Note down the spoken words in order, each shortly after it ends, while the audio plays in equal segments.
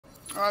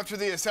After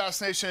the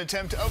assassination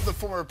attempt of the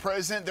former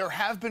president, there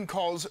have been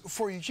calls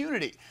for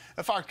unity.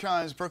 Fox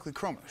 9's Berkeley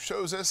Cromer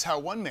shows us how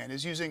one man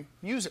is using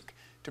music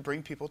to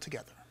bring people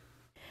together.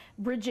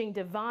 Bridging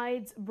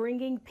divides,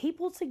 bringing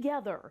people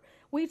together.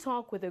 We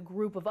talk with a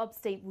group of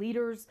Upstate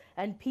leaders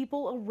and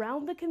people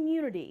around the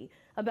community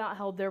about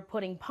how they're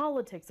putting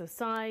politics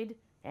aside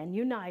and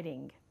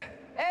uniting.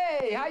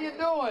 Hey, how you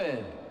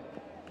doing?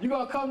 You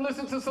gonna come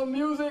listen to some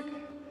music?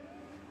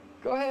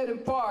 Go ahead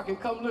and park and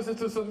come listen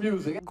to some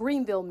music.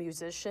 Greenville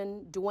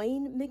musician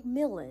Dwayne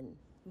McMillan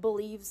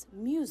believes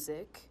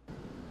music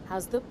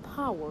has the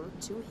power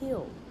to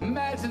heal.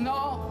 Imagine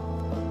all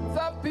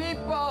the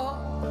people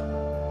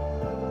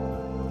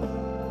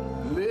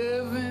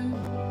living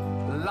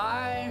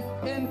life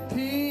in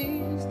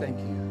peace. Thank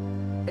you.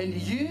 And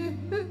you?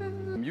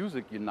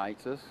 Music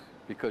unites us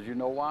because you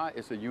know why?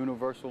 It's a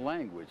universal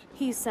language.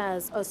 He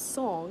says a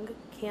song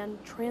can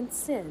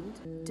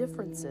transcend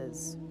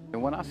differences.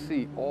 And when I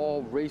see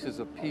all races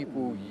of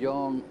people,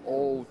 young,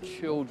 old,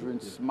 children,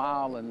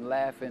 smiling,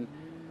 laughing,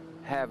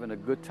 having a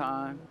good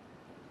time,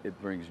 it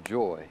brings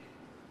joy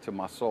to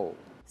my soul.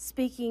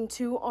 Speaking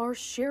to our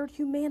shared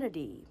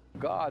humanity.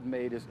 God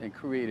made us and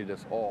created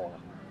us all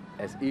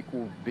as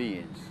equal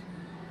beings.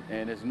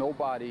 And there's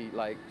nobody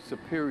like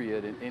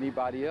superior than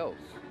anybody else.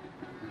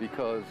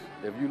 Because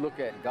if you look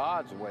at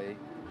God's way,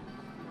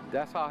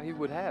 that's how he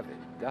would have it.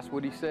 That's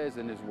what he says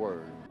in his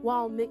word.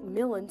 While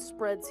McMillan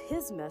spreads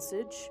his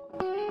message,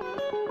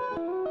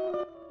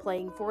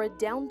 playing for a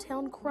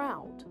downtown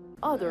crowd,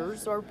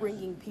 others are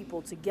bringing people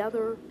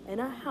together in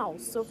a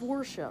house of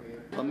worship.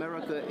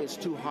 America is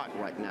too hot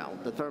right now.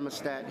 The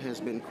thermostat has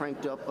been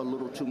cranked up a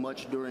little too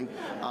much during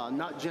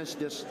not just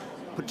this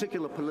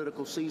particular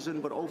political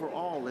season, but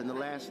overall in the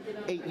last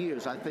 8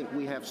 years, I think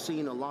we have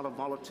seen a lot of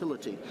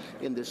volatility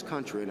in this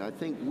country, and I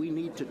think we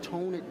need to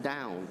tone it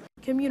down.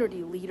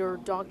 Community leader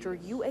Dr.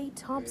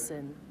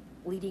 Thompson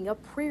leading a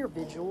prayer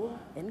vigil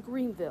in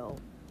Greenville.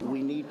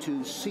 We need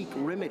to seek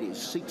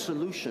remedies, seek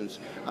solutions,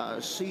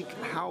 seek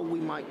how we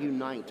might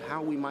unite,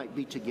 how we might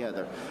be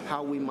together,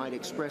 how we might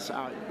express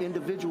our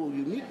individual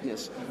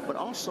uniqueness, but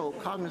also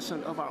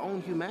cognizant of our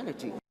own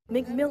humanity.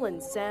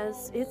 McMillan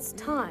says it's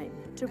time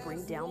to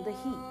bring down the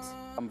heat.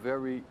 I'm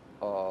very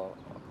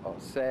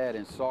sad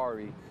and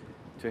sorry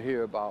to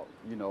hear about,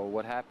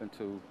 what happened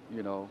to,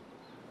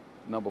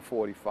 number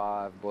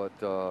 45, but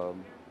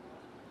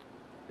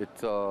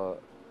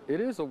it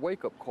is a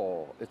wake-up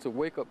call. It's a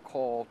wake-up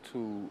call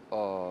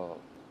to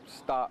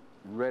stop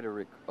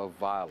rhetoric of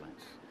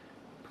violence,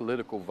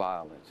 political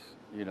violence,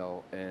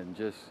 and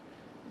just,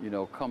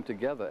 come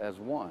together as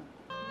one.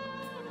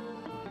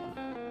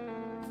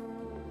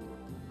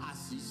 I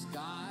see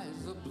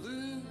skies of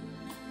blue.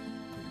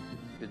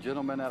 The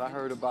gentleman that I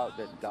heard about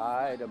that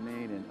died,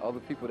 and other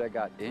people that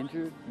got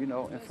injured,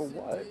 and for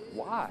what?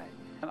 Why?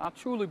 And I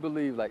truly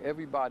believe like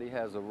everybody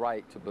has a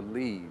right to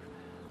believe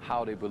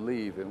how they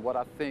believe, and what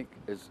I think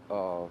is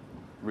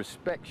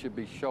respect should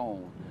be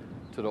shown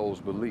to those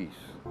beliefs.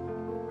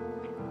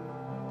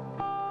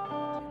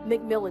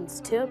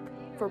 McMillan's tip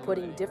for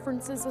putting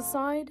differences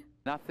aside?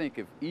 And I think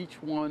if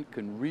each one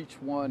can reach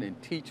one and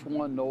teach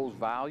one those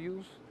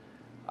values,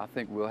 I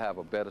think we'll have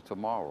a better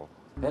tomorrow.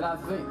 And I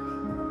think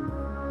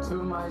to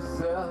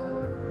myself,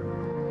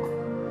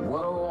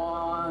 what a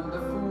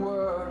wonderful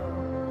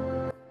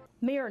world.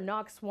 Mayor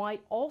Knox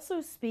White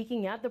also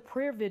speaking at the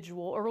prayer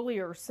vigil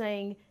earlier,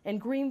 saying in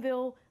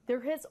Greenville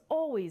there has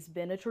always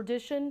been a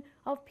tradition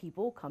of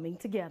people coming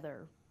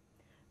together.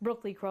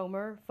 Berkeley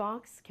Cromer,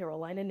 Fox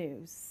Carolina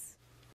News.